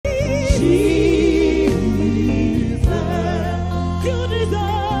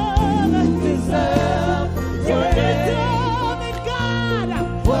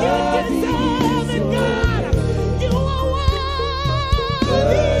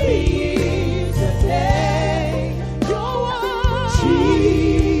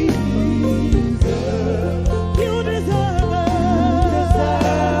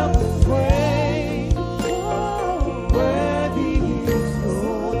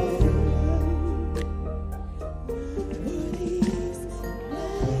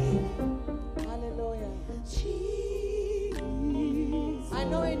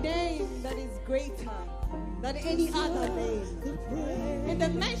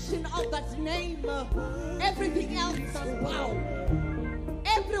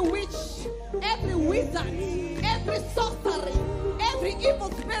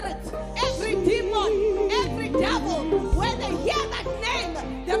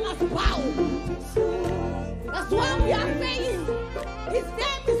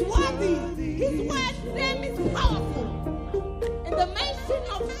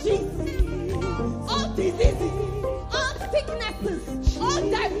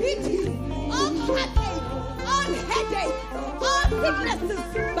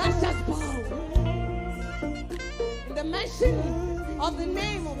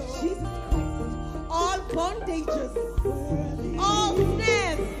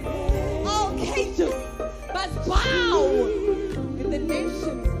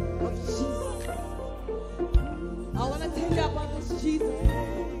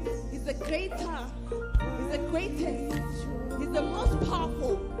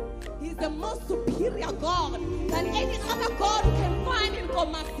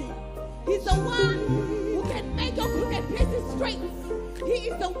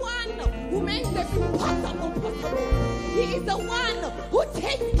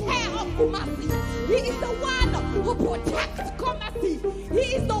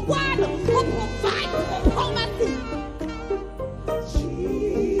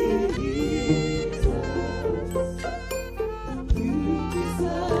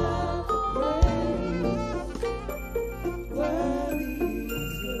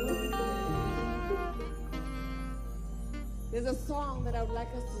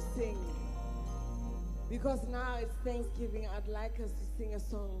Because now it's Thanksgiving, I'd like us to sing a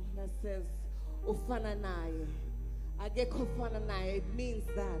song that says, Ufananaye. Agekofananaye. It means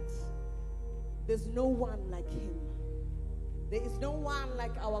that there's no one like him. There is no one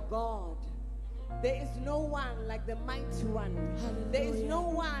like our God. There is no one like the mighty one. Hallelujah. There is no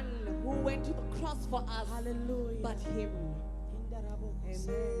one who went to the cross for us. Hallelujah. But him.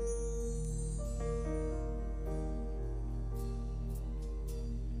 Amen.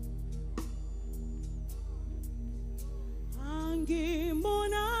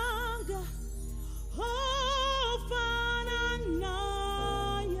 Angimonanga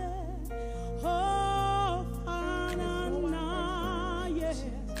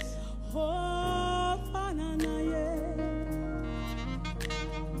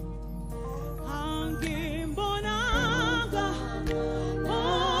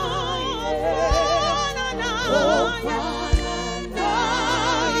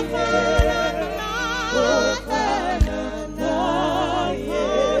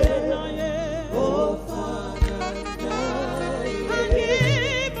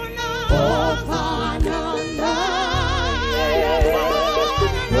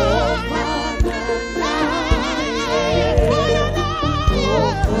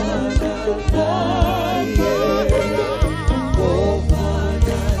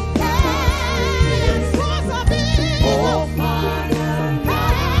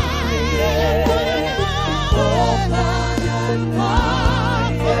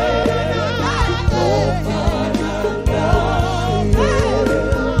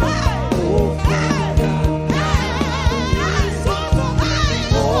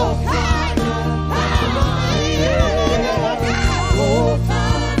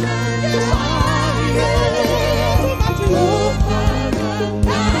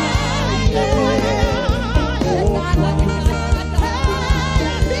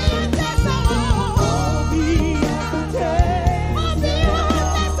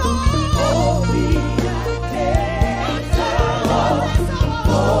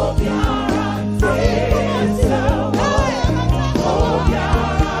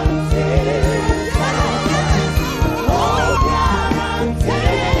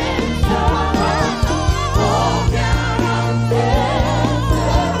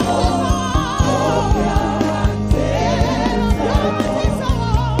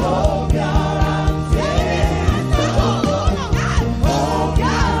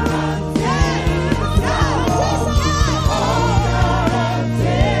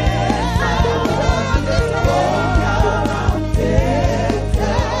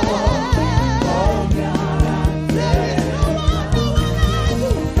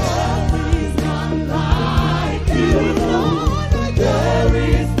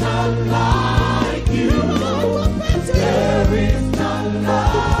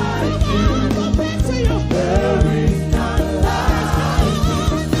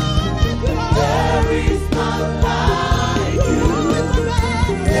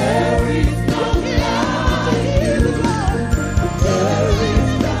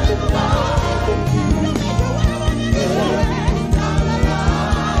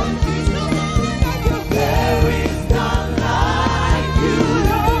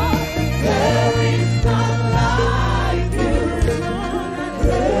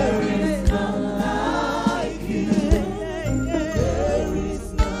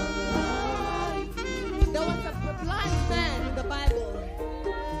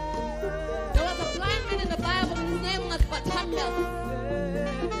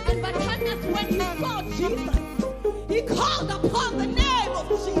called Jesus. He called upon the name of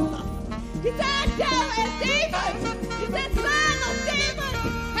Jesus. He said, David, he said, son of David,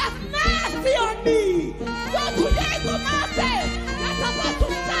 have mercy on me. So today, Kumase, you're supposed to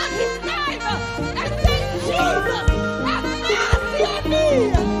shout his name and say, Jesus, have mercy on me.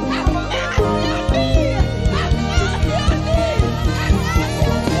 Have mercy on me. Have mercy on me. Have mercy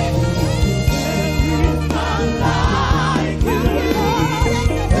on me. There is none like you.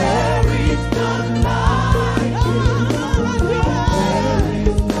 There is none like you.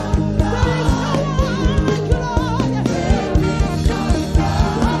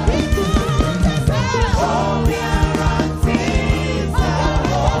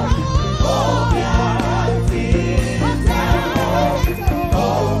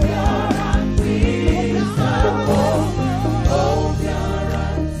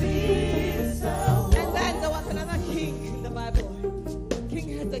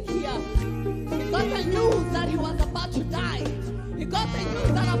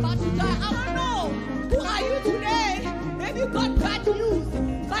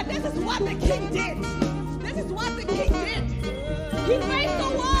 This is what the king did. This is what the king did. He raised the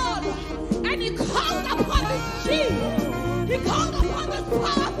wall and he called upon this chief. He called upon this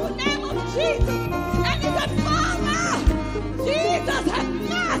powerful name of Jesus. And he said, Father, Jesus, have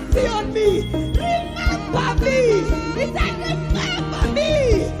mercy on me. Remember me. He said, remember me.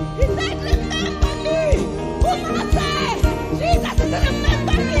 He said, remember me. Who must say, Jesus is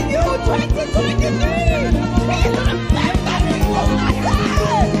remembering you 2023. He's remembering you, my God.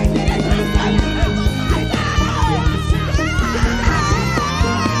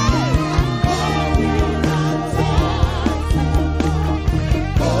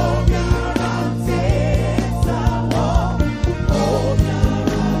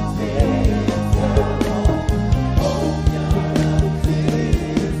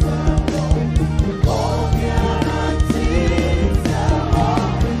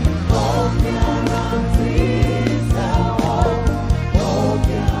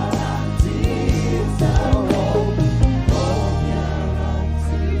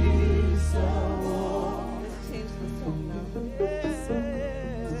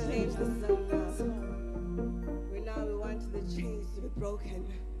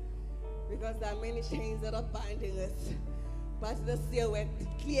 Because there are many chains that are binding us. But this year we're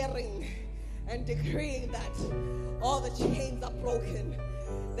clearing and decreeing that all the chains are broken.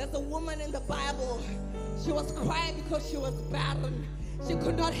 There's a woman in the Bible. She was crying because she was barren. She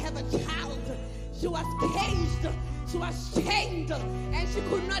could not have a child. She was caged. She was chained. And she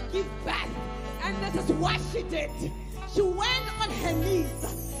could not give birth. And this is what she did. She went on her knees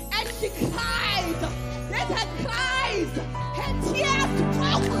and she cried. Let her cries. Her tears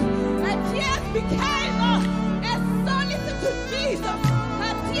broke. Her tears became a solace to Jesus.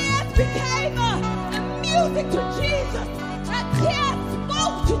 Her tears became a music to Jesus. Her tears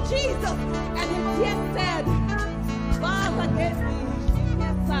spoke to Jesus. And her tears said, Father gave me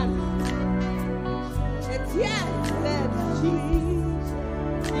his son. Her tears said, Jesus,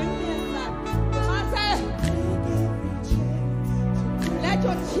 give me a son. Master, let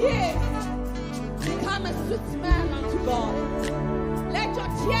your tears become a sweet smell unto God. Let your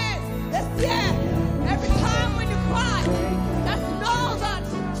tears this year, every time when you cry, just know that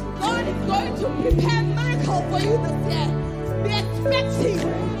God is going to prepare a miracle for you this year. Be expecting.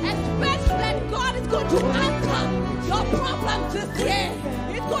 Expect that God is going to answer your problems this year.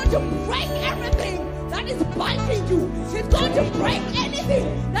 He's going to break everything that is binding you. He's going to break anything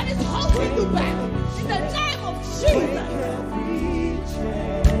that is holding you back. In the name of Jesus.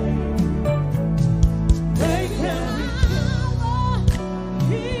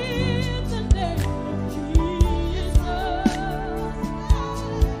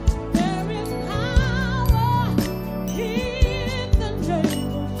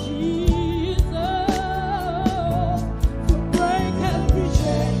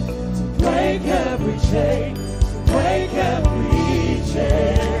 Chain